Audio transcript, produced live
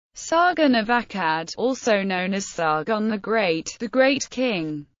Sargon of Akkad, also known as Sargon the Great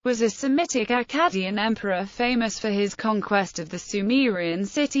King, was a Semitic Akkadian emperor famous for his conquest of the Sumerian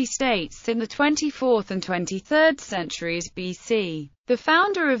city-states in the 24th and 23rd centuries BC. The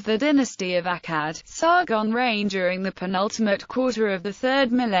founder of the dynasty of Akkad, Sargon reigned during the penultimate quarter of the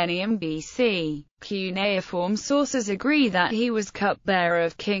 3rd millennium BC. Cuneiform sources agree that he was cupbearer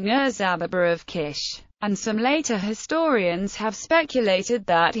of King Ur-Zababa of Kish, and some later historians have speculated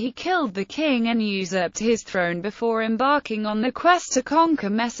that he killed the king and usurped his throne before embarking on the quest to conquer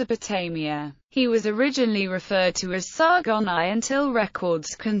Mesopotamia. He was originally referred to as Sargon I until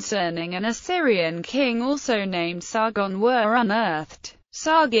records concerning an Assyrian king also named Sargon were unearthed.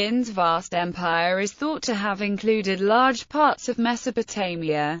 Sargon's vast empire is thought to have included large parts of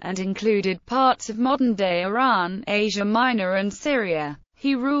Mesopotamia, and included parts of modern-day Iran, Asia Minor and Syria.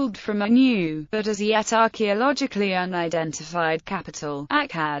 He ruled from a new, but as yet archaeologically unidentified capital,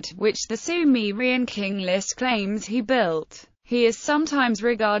 Akkad, which the Sumerian king list claims he built. He is sometimes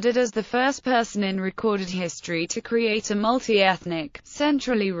regarded as the first person in recorded history to create a multi-ethnic,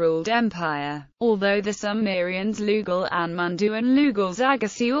 centrally ruled empire, although the Sumerians Lugal-an-Mundu and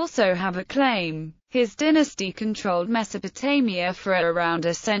Lugal-Zagassi also have a claim. His dynasty controlled Mesopotamia for around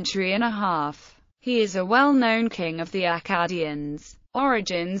a century and a half. He is a well-known king of the Akkadians.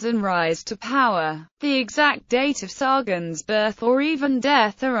 Origins and rise to power. The exact date of Sargon's birth or even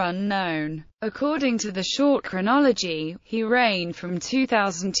death are unknown. According to the short chronology, he reigned from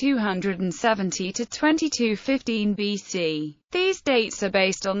 2270 to 2215 BC. These dates are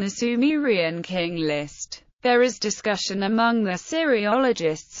based on the Sumerian king list. There is discussion among the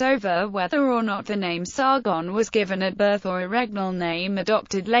Assyriologists over whether or not the name Sargon was given at birth or a regnal name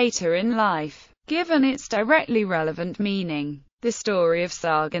adopted later in life, given its directly relevant meaning. The story of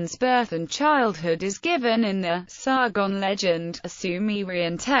Sargon's birth and childhood is given in the Sargon legend, a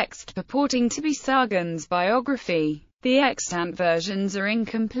Sumerian text purporting to be Sargon's biography. The extant versions are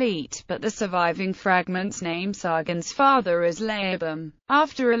incomplete, but the surviving fragments name Sargon's father as Laabam.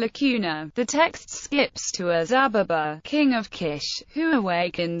 After a lacuna, the text skips to Ur-Zababa, king of Kish, who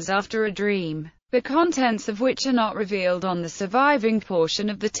awakens after a dream, the contents of which are not revealed on the surviving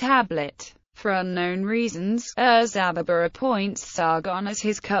portion of the tablet. For unknown reasons, Ur-Zababa appoints Sargon as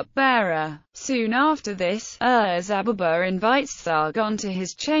his cupbearer. Soon after this, Ur-Zababa invites Sargon to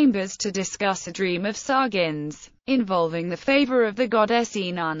his chambers to discuss a dream of Sargon's, involving the favor of the goddess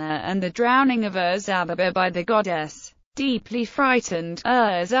Inanna and the drowning of Ur-Zababa by the goddess. Deeply frightened,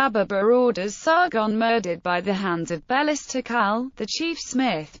 Ur-Zababa orders Sargon murdered by the hands of Belistakal, the chief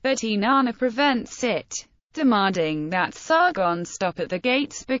smith, but Inanna prevents it, demanding that Sargon stop at the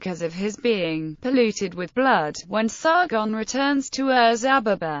gates because of his being polluted with blood. When Sargon returns to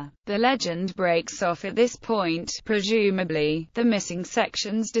Ur-Zababa, the legend breaks off at this point. Presumably, the missing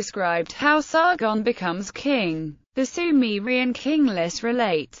sections described how Sargon becomes king. The Sumerian king list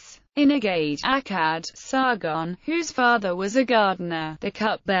relates, in Akkad, Sargon, whose father was a gardener, the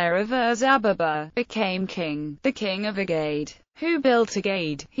cupbearer of Ur-Zababa, became king, the king of Akkad, who built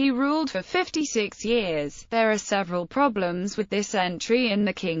Akkad. He ruled for 56 years. There are several problems with this entry in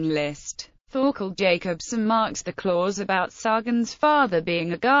the king list. Thorkel Jacobson marks the clause about Sargon's father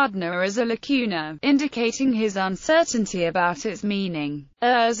being a gardener as a lacuna, indicating his uncertainty about its meaning.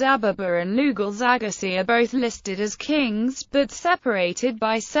 Ur-Zababa and Lugal-Zagassi are both listed as kings, but separated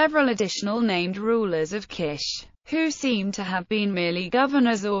by several additional named rulers of Kish, who seem to have been merely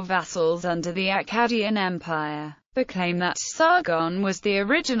governors or vassals under the Akkadian Empire. The claim that Sargon was the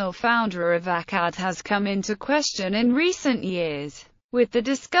original founder of Akkad has come into question in recent years, with the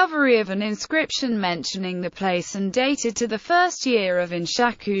discovery of an inscription mentioning the place and dated to the first year of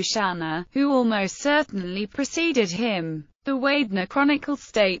Inshaku-Shana, who almost certainly preceded him. The Wadena Chronicle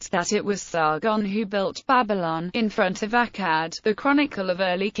states that it was Sargon who built Babylon, in front of Akkad. The Chronicle of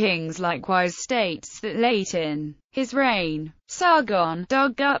Early Kings likewise states that late in his reign, Sargon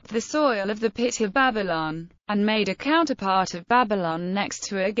dug up the soil of the pit of Babylon, and made a counterpart of Babylon next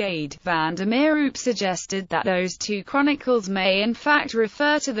to Akkad. Van der Meerup suggested that those two chronicles may in fact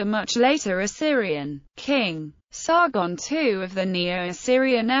refer to the much later Assyrian king Sargon II of the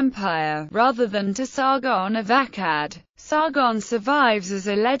Neo-Assyrian Empire, rather than to Sargon of Akkad. Sargon survives as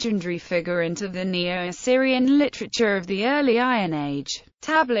a legendary figure into the Neo-Assyrian literature of the early Iron Age.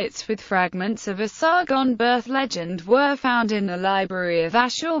 Tablets with fragments of a Sargon birth legend were found in the library of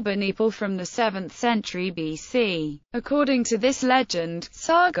Ashurbanipal from the 7th century BC. According to this legend,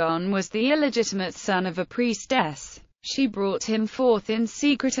 Sargon was the illegitimate son of a priestess. She brought him forth in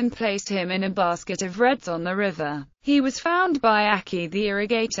secret and placed him in a basket of reeds on the river. He was found by Aki the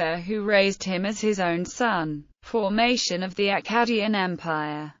irrigator, who raised him as his own son. Formation of the Akkadian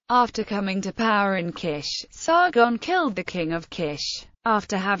Empire. After coming to power in Kish, Sargon killed the king of Kish.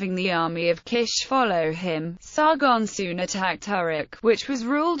 After having the army of Kish follow him, Sargon soon attacked Uruk, which was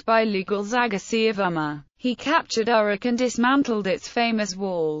ruled by Lugal-zaggisi of Umma. He captured Uruk and dismantled its famous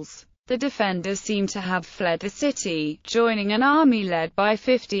walls. The defenders seem to have fled the city, joining an army led by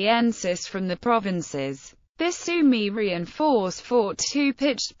 50 ensis from the provinces. This Sumerian force fought two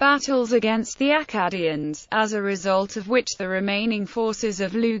pitched battles against the Akkadians, as a result of which the remaining forces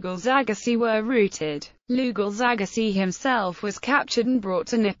of Lugal-zaggisi were routed. Lugal-zaggisi himself was captured and brought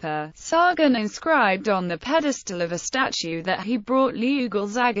to Nippur. Sargon inscribed on the pedestal of a statue that he brought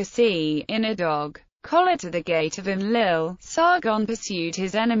Lugal-zaggisi, in a dog collar to the gate of Enlil. Sargon pursued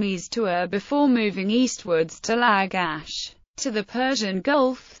his enemies to Ur before moving eastwards to Lagash, to the Persian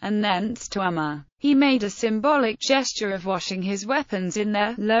Gulf, and thence to Umma. He made a symbolic gesture of washing his weapons in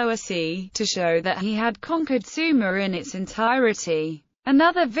the Lower Sea, to show that he had conquered Sumer in its entirety.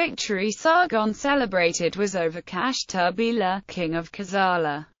 Another victory Sargon celebrated was over Kashtabila, king of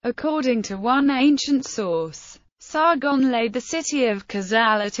Kazala. According to one ancient source, Sargon laid the city of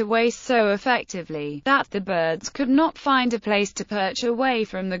Kazala to waste so effectively that the birds could not find a place to perch away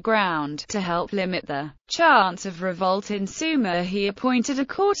from the ground. To help limit the chance of revolt in Sumer, he appointed a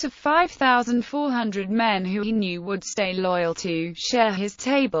court of 5,400 men who he knew would stay loyal to share his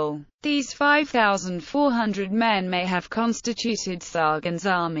table. These 5,400 men may have constituted Sargon's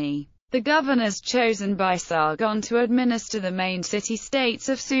army. The governors chosen by Sargon to administer the main city-states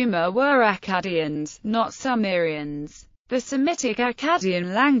of Sumer were Akkadians, not Sumerians. The Semitic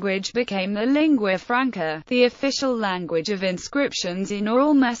Akkadian language became the lingua franca, the official language of inscriptions in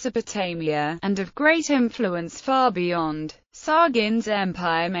all Mesopotamia, and of great influence far beyond. Sargon's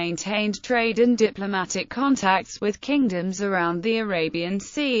empire maintained trade and diplomatic contacts with kingdoms around the Arabian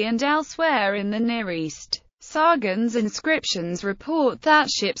Sea and elsewhere in the Near East. Sargon's inscriptions report that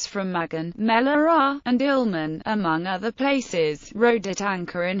ships from Magan, Melarah, and Ilmen, among other places, rode at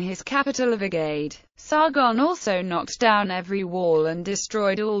anchor in his capital of Akkad. Sargon also knocked down every wall and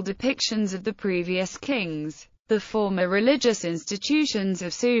destroyed all depictions of the previous kings. The former religious institutions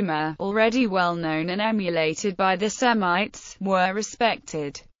of Sumer, already well known and emulated by the Semites, were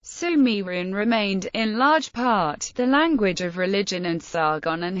respected. Sumerian remained, in large part, the language of religion, and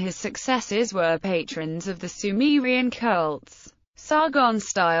Sargon and his successors were patrons of the Sumerian cults. Sargon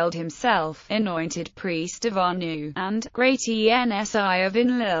styled himself anointed priest of Anu and great Ensi of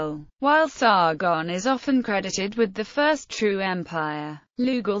Enlil. While Sargon is often credited with the first true empire,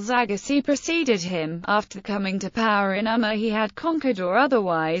 Lugal-zaggisi preceded him. After coming to power in Umma, he had conquered or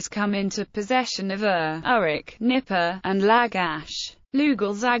otherwise come into possession of Ur, Uruk, Nippur, and Lagash.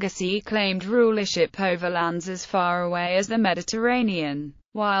 Lugal-zaggisi claimed rulership over lands as far away as the Mediterranean,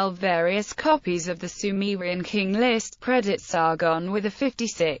 while various copies of the Sumerian king list credit Sargon with a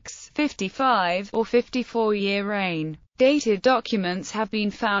 56, 55, or 54-year reign. Dated documents have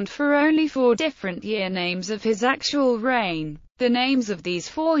been found for only 4 different year names of his actual reign. The names of these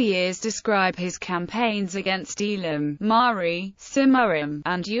 4 years describe his campaigns against Elam, Mari, Simarim,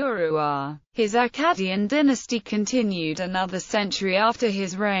 and Urua. His Akkadian dynasty continued another century after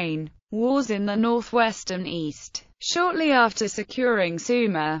his reign. Wars in the northwest and east. Shortly after securing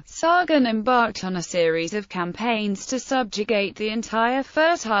Sumer, Sargon embarked on a series of campaigns to subjugate the entire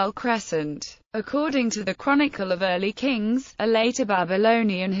Fertile Crescent. According to the Chronicle of Early Kings, a later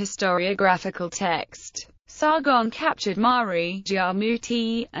Babylonian historiographical text, Sargon captured Mari,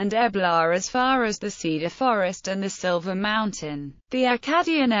 Jarmuti, and Ebla as far as the Cedar Forest and the Silver Mountain. The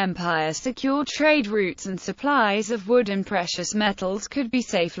Akkadian Empire secured trade routes, and supplies of wood and precious metals could be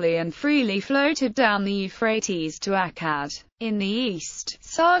safely and freely floated down the Euphrates to Akkad. In the east,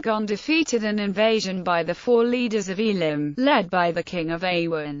 Sargon defeated an invasion by the 4 leaders of Elam, led by the king of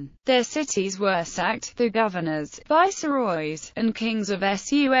Awan. Their cities were sacked, the governors, viceroys, and kings of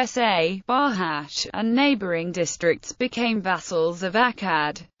Susa, Bahash, and neighboring districts became vassals of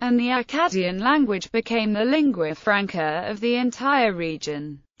Akkad, and the Akkadian language became the lingua franca of the entire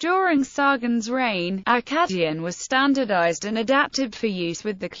region. During Sargon's reign, Akkadian was standardized and adapted for use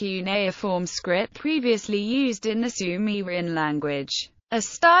with the cuneiform script previously used in the Sumerian language. A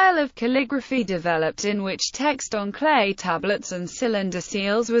style of calligraphy developed in which text on clay tablets and cylinder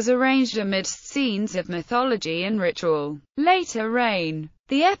seals was arranged amidst scenes of mythology and ritual. Later reign.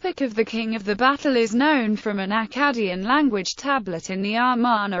 The Epic of the King of the Battle is known from an Akkadian language tablet in the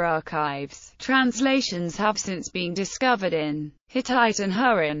Amarna archives. Translations have since been discovered in Hittite and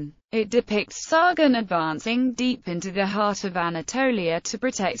Hurrin. It depicts Sargon advancing deep into the heart of Anatolia to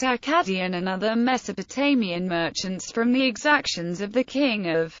protect Akkadian and other Mesopotamian merchants from the exactions of the king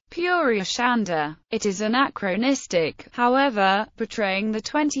of Purushandar. It is anachronistic, however, portraying the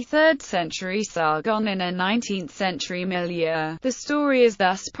 23rd century Sargon in a 19th century milieu. The story is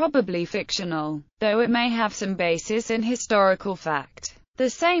thus probably fictional, though it may have some basis in historical fact. The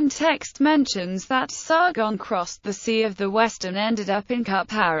same text mentions that Sargon crossed the Sea of the West and ended up in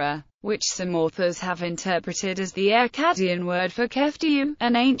Kupara, which some authors have interpreted as the Akkadian word for Keftiu,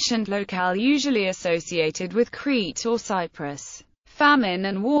 an ancient locale usually associated with Crete or Cyprus. Famine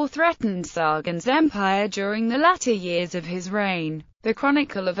and war threatened Sargon's empire during the latter years of his reign. The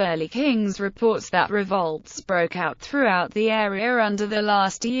Chronicle of Early Kings reports that revolts broke out throughout the area under the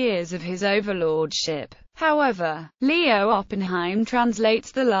last years of his overlordship. However, Leo Oppenheim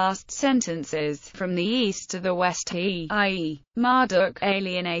translates the last sentences from the east to the west. He, i.e., Marduk,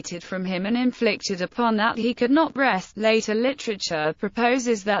 alienated from him and inflicted upon that he could not rest. Later literature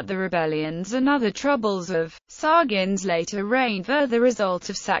proposes that the rebellions and other troubles of Sargon's later reign were the result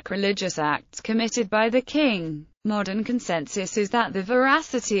of sacrilegious acts committed by the king. Modern consensus is that the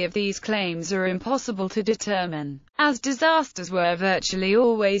veracity of these claims are impossible to determine, as disasters were virtually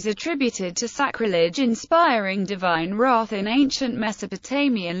always attributed to sacrilege inspiring divine wrath in ancient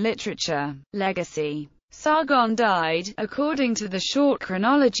Mesopotamian literature. Legacy. Sargon died, according to the short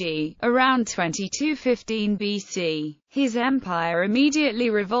chronology, around 2215 BC. His empire immediately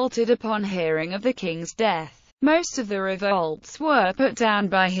revolted upon hearing of the king's death. Most of the revolts were put down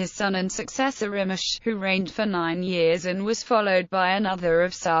by his son and successor Rimush, who reigned for 9 years and was followed by another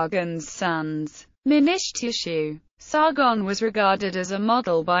of Sargon's sons, Minishtishu. Sargon was regarded as a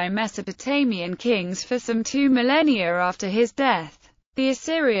model by Mesopotamian kings for some 2 millennia after his death. The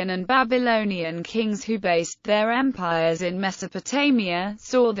Assyrian and Babylonian kings who based their empires in Mesopotamia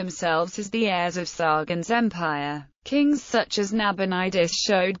saw themselves as the heirs of Sargon's empire. Kings such as Nabonidus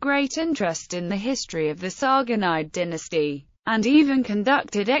showed great interest in the history of the Sargonide dynasty, and even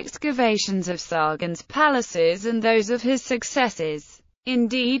conducted excavations of Sargon's palaces and those of his successors.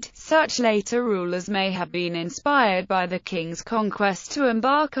 Indeed, such later rulers may have been inspired by the king's conquest to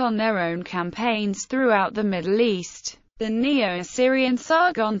embark on their own campaigns throughout the Middle East. The Neo-Assyrian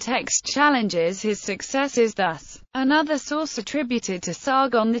Sargon text challenges his successors thus. Another source attributed to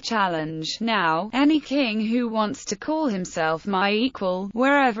Sargon the challenge: "Now, any king who wants to call himself my equal,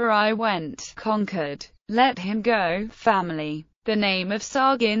 wherever I went, conquered, let him go." Family. The name of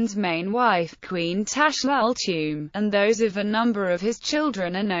Sargon's main wife, Queen Tashlultum, and those of a number of his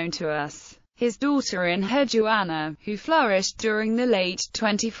children are known to us. His daughter Enheduanna, who flourished during the late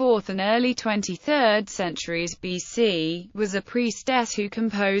 24th and early 23rd centuries BC, was a priestess who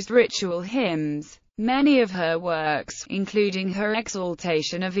composed ritual hymns. Many of her works, including her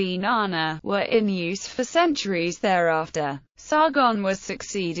exaltation of Inanna, were in use for centuries thereafter. Sargon was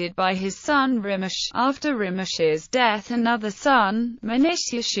succeeded by his son Rimush. After Rimush's death, another son,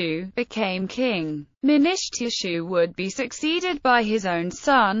 Minishtishu, became king. Minishtishu would be succeeded by his own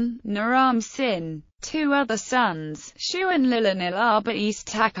son, Naram-Sin. 2 other sons, Shu and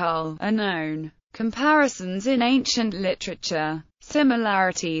Lilanil-Arba-East-Takal, are known. Comparisons in ancient literature.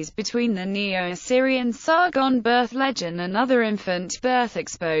 Similarities between the Neo-Assyrian Sargon birth legend and other infant birth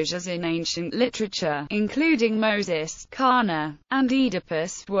exposures in ancient literature, including Moses, Kana, and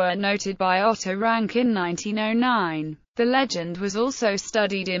Oedipus, were noted by Otto Rank in 1909. The legend was also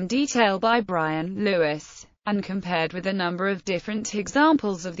studied in detail by Brian Lewis, and compared with a number of different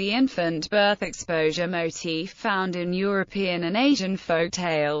examples of the infant birth exposure motif found in European and Asian folk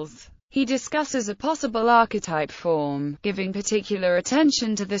tales. He discusses a possible archetype form, giving particular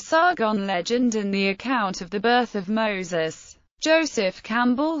attention to the Sargon legend and the account of the birth of Moses. Joseph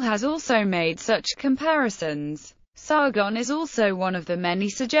Campbell has also made such comparisons. Sargon is also one of the many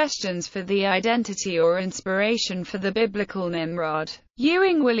suggestions for the identity or inspiration for the biblical Nimrod.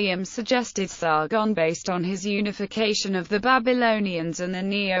 Ewing Williams suggested Sargon based on his unification of the Babylonians and the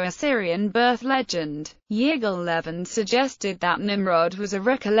Neo-Assyrian birth legend. Yigal Levin suggested that Nimrod was a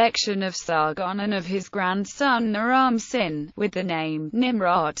recollection of Sargon and of his grandson Naram-Sin, with the name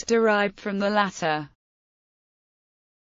Nimrod derived from the latter.